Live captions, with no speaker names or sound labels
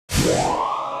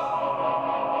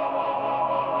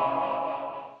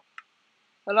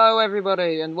Hello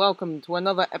everybody and welcome to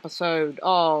another episode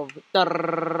of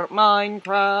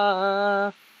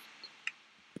Minecraft.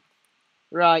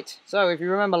 Right, so if you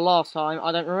remember last time,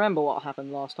 I don't remember what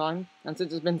happened last time, and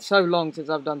since it's been so long since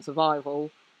I've done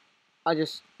survival, I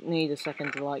just need a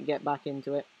second to get back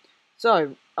into it.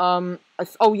 So,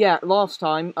 oh yeah, last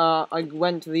time, I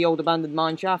went to the old abandoned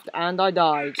mine shaft and I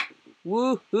died.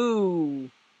 Woohoo!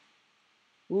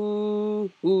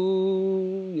 Woohoo!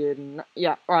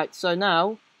 Yeah, right, so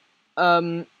now,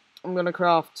 I'm gonna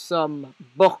craft some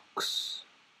books.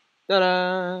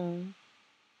 Ta-da!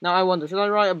 Now I wonder, should I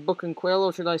write a book and quill,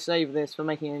 or should I save this for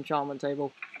making an enchantment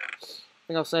table? I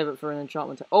think I'll save it for an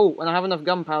enchantment table. Oh, and I have enough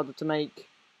gunpowder to make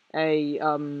a,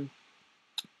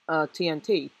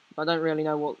 TNT. I don't really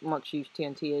know what much use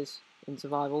TNT is in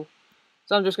survival.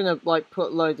 So I'm just gonna,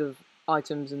 put loads of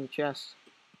items in the chest.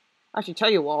 Actually,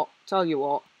 tell you what,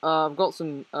 I've got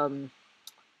some,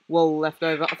 wool left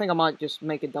over. I think I might just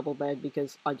make a double bed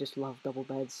because I just love double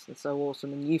beds. They're so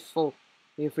awesome and useful,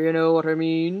 if you know what I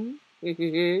mean. Wink,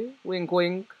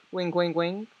 wink, wink, wink,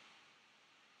 wink.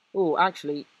 Oh,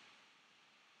 actually,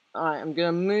 alright, I'm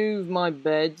gonna move my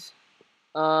bed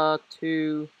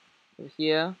to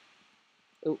here.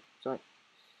 Oh, sorry.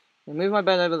 I'm gonna move my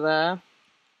bed over there.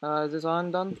 Is this iron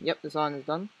done? Yep, this iron is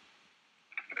done.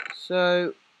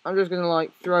 So I'm just gonna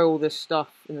throw all this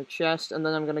stuff in the chest, and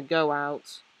then I'm gonna go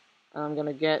out and I'm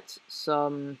gonna get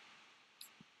some.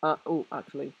 Oh,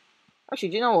 actually, do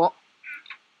you know what?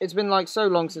 It's been so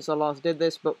long since I last did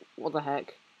this, but what the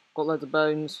heck? Got loads of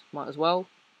bones, might as well.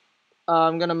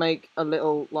 I'm gonna make a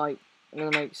little I'm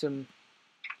gonna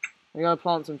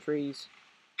plant some trees.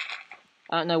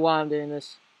 I don't know why I'm doing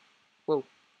this. Whoa.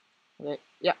 Okay.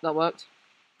 Yeah, that worked.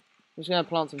 I'm just gonna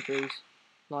plant some trees.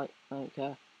 I don't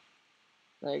care.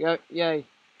 There you go. Yay.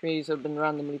 Trees have been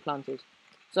randomly planted.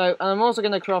 So, and I'm also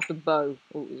gonna craft a bow.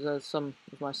 Oh, there's some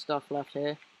of my stuff left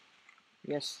here.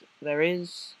 Yes, there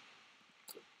is.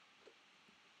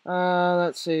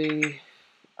 Let's see.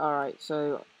 Alright,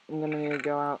 so I'm gonna need to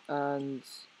go out and...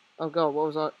 Oh god, what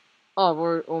was I... Oh, I've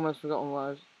almost forgotten what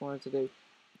I wanted to do.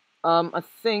 I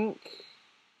think...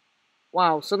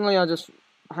 Wow, suddenly I just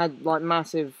had,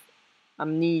 massive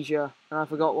amnesia, and I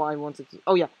forgot what I wanted to...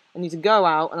 Oh yeah, I need to go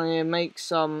out, and I need to make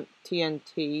some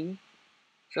TNT.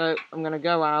 So, I'm gonna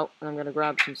go out, and I'm gonna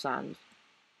grab some sand.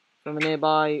 From a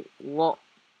nearby...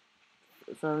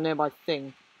 From a nearby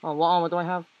thing. Oh, what armor do I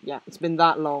have? Yeah, it's been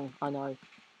that long, I know.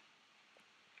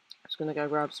 Just gonna go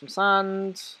grab some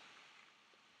sand.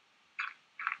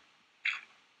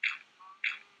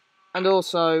 And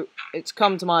also, it's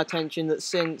come to my attention that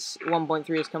since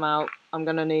 1.3 has come out, I'm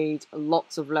gonna need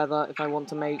lots of leather if I want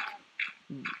to make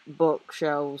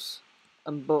bookshelves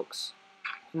and books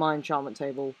for my enchantment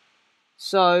table.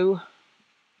 So,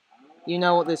 you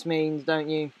know what this means, don't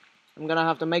you? I'm gonna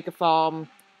have to make a farm,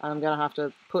 and I'm gonna have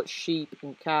to put sheep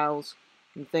and cows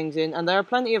and things in. And there are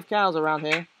plenty of cows around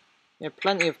here. There are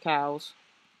plenty of cows.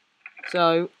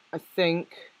 So, I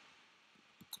think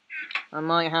I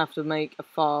might have to make a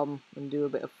farm and do a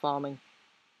bit of farming.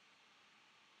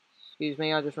 Excuse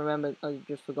me, I just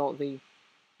forgot the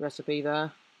recipe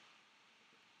there.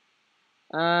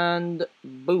 And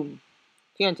boom.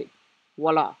 TNT.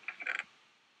 Voila.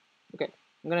 Okay,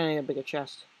 I'm gonna need a bigger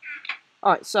chest.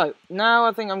 Alright, so now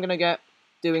I think I'm gonna get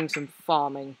doing some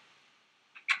farming.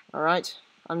 Alright,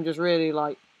 I'm just really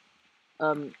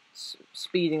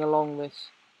speeding along this.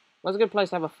 Where's a good place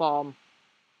to have a farm?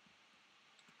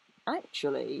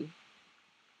 Actually,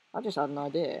 I just had an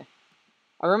idea.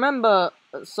 I remember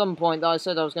at some point that I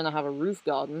said I was gonna have a roof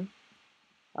garden.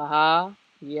 Aha,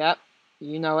 yep,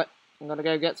 you know it. I'm gonna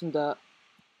go get some dirt.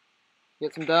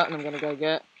 Get some dirt and I'm gonna go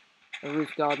get a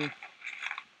roof garden.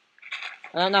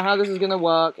 I don't know how this is gonna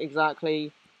work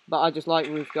exactly, but I just like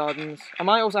roof gardens. I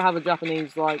might also have a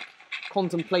Japanese,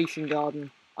 contemplation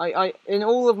garden. In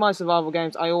all of my survival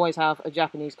games, I always have a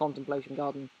Japanese contemplation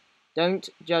garden. Don't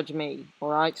judge me,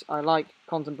 alright? I like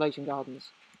contemplation gardens.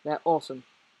 They're awesome.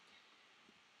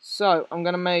 So, I'm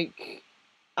gonna make,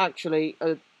 actually,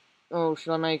 oh,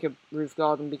 should I make a roof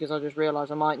garden? Because I just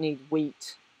realised I might need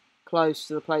wheat close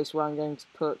to the place where I'm going to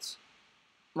put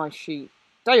my sheep.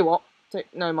 Tell you what,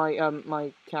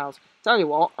 my cows. Tell you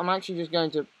what, I'm actually just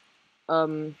going to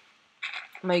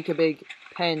make a big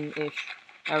pen-ish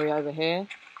area over here,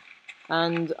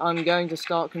 and I'm going to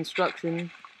start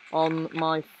construction on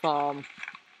my farm.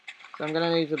 So I'm going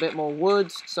to need a bit more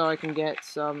wood so I can get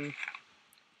some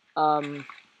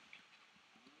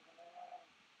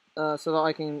so that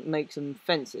I can make some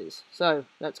fences. So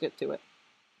let's get to it.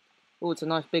 Oh, it's a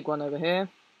nice big one over here.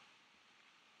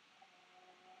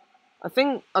 I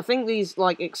think these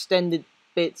like extended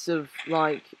bits of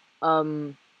like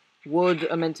wood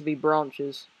are meant to be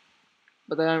branches,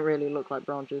 but they don't really look like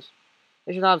branches.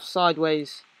 They should have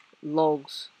sideways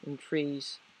logs and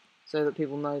trees so that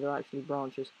people know they're actually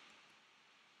branches.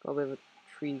 Got a bit of a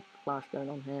tree clash going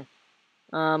on here.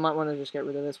 I might want to just get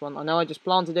rid of this one. I know I just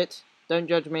planted it. Don't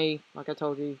judge me, like I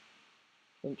told you.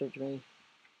 Don't judge me.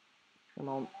 Come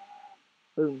on.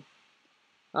 Boom.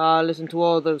 Listen to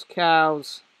all those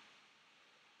cows.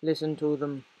 Listen to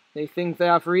them. They think they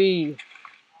are free.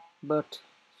 But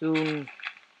soon,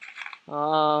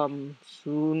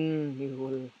 soon you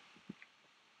will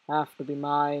have to be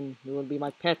mine. You will be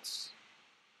my pets.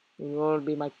 You will all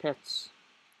be my pets.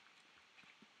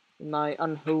 In my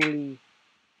unholy,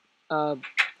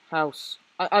 house.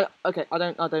 Okay, I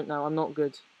don't know. I'm not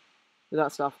good with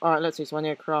that stuff. Alright, let's see. So I need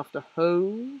to craft a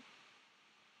hoe.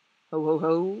 Ho, ho,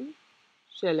 ho.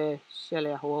 Silly, silly,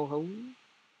 ho, ho, ho.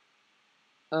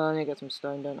 I need to get some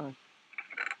stone, don't I?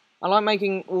 I like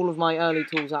making all of my early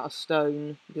tools out of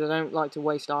stone, because I don't like to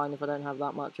waste iron if I don't have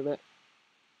that much of it.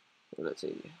 So let's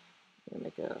see. I'm gonna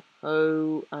make a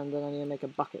hoe, and then I need to make a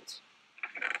bucket.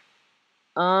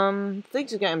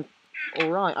 Things are getting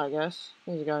alright, I guess.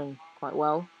 Things are going quite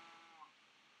well.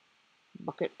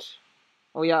 Bucket.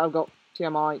 Oh yeah, I've got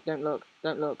TMI. Don't look.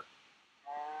 Don't look.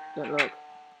 Don't look.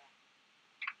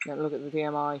 Don't look at the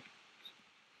TMI. It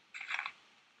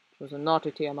was a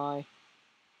naughty TMI.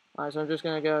 Alright, so I'm just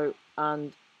gonna go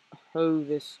and hoe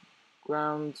this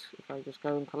ground. If I just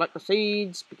go and collect the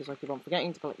seeds, because I keep on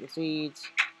forgetting to collect the seeds.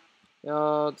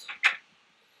 Yard.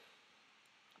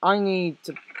 I need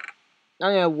to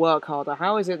work harder.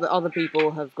 How is it that other people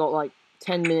have got like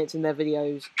 10 minutes in their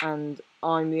videos and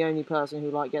I'm the only person who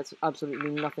like gets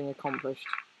absolutely nothing accomplished?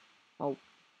 Oh,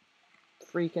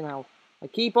 freaking hell. I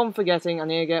keep on forgetting I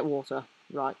need to get water.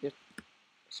 Right, just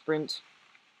sprint.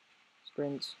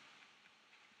 Sprint.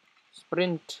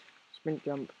 Sprint. Sprint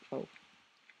jump. Oh.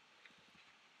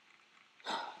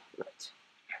 Right.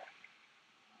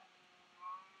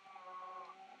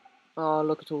 Oh,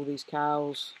 look at all these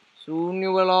cows. Soon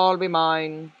you will all be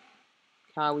mine.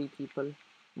 Cowy people.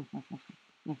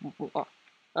 Oh.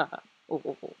 Oh,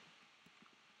 oh, oh.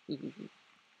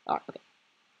 Alright, okay.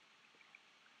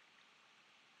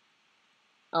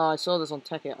 Oh, I saw this on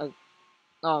Tekkit.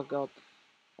 Oh god.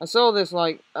 I saw this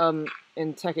like in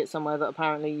Tekkit somewhere that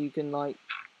apparently you can like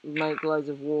make loads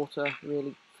of water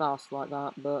really fast like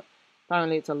that, but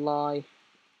apparently it's a lie.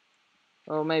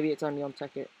 Or maybe it's only on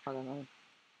Tekkit. I don't know.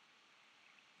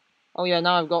 Oh yeah,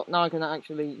 now I can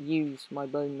actually use my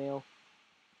bone meal.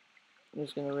 I'm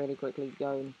just gonna really quickly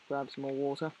go and grab some more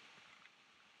water.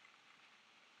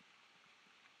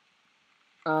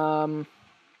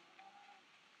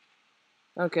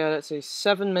 Okay, let's see.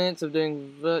 7 minutes of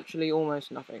doing virtually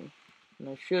almost nothing. And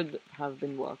I should have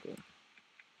been working.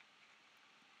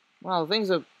 Well,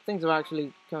 things are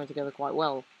actually coming together quite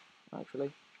well,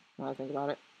 actually, when I think about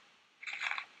it.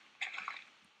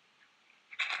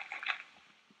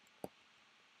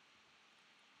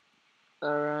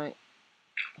 Alright.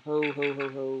 Ho, ho, ho,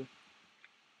 ho.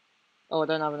 Oh, I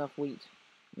don't have enough wheat.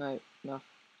 No, enough.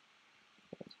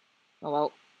 Oh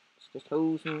well. It's just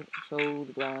hoe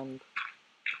the ground.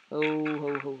 Ho,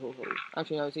 ho, ho, ho, ho.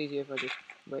 Actually, no, it's easier if I just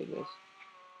break this.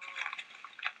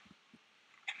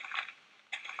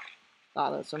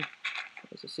 Ah, there's some.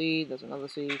 There's a seed, there's another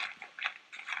seed.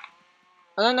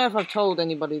 I don't know if I've told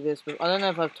anybody this, but I don't know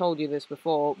if I've told you this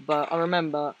before, but I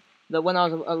remember that when I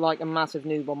was like a massive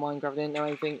noob on Minecraft, I didn't know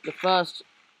anything, the first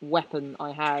weapon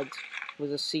I had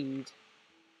was a seed.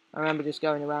 I remember just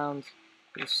going around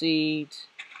with a seed,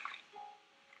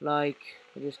 like,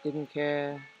 I just didn't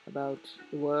care about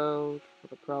the world, or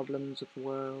the problems of the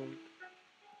world.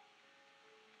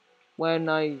 When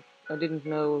I didn't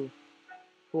know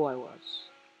who I was,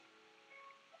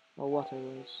 or what I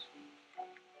was.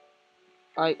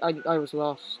 I was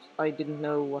lost. I didn't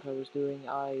know what I was doing.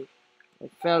 I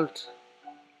felt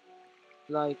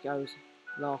like I was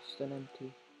lost and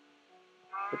empty.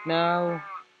 But now,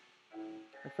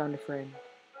 I found a friend.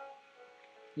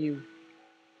 You.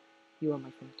 You are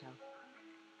my friend, Cal.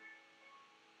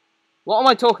 What am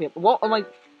I talking about? What am I...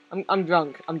 I'm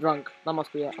drunk. I'm drunk. That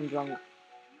must be it. I'm drunk.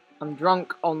 I'm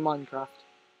drunk on Minecraft.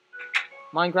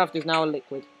 Minecraft is now a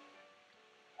liquid.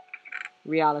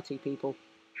 Reality, people.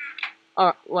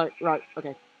 Alright, right,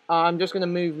 okay. I'm just going to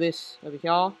move this over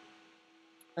here.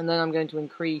 And then I'm going to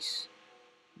increase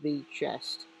the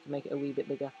chest to make it a wee bit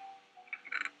bigger.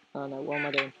 Oh no, what am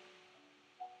I doing?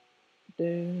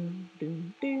 Doom,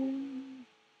 doom, doom.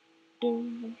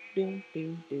 Doom, doom,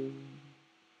 doom, doom.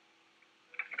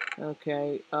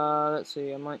 Okay, let's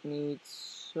see, I might need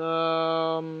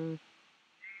some...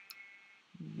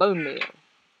 bone meal.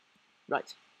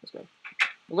 Right, let's go.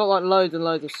 I've got like loads and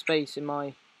loads of space in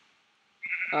my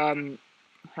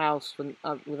house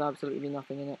with absolutely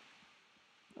nothing in it.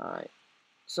 Alright.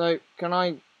 So, can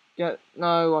I get...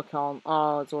 No, I can't.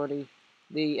 Oh, it's already...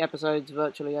 The episode's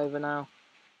virtually over now.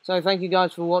 So, thank you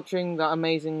guys for watching that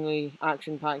amazingly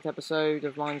action-packed episode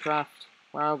of Minecraft,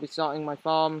 where I'll be starting my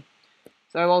farm.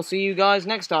 So, I'll see you guys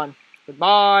next time.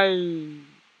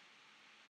 Goodbye!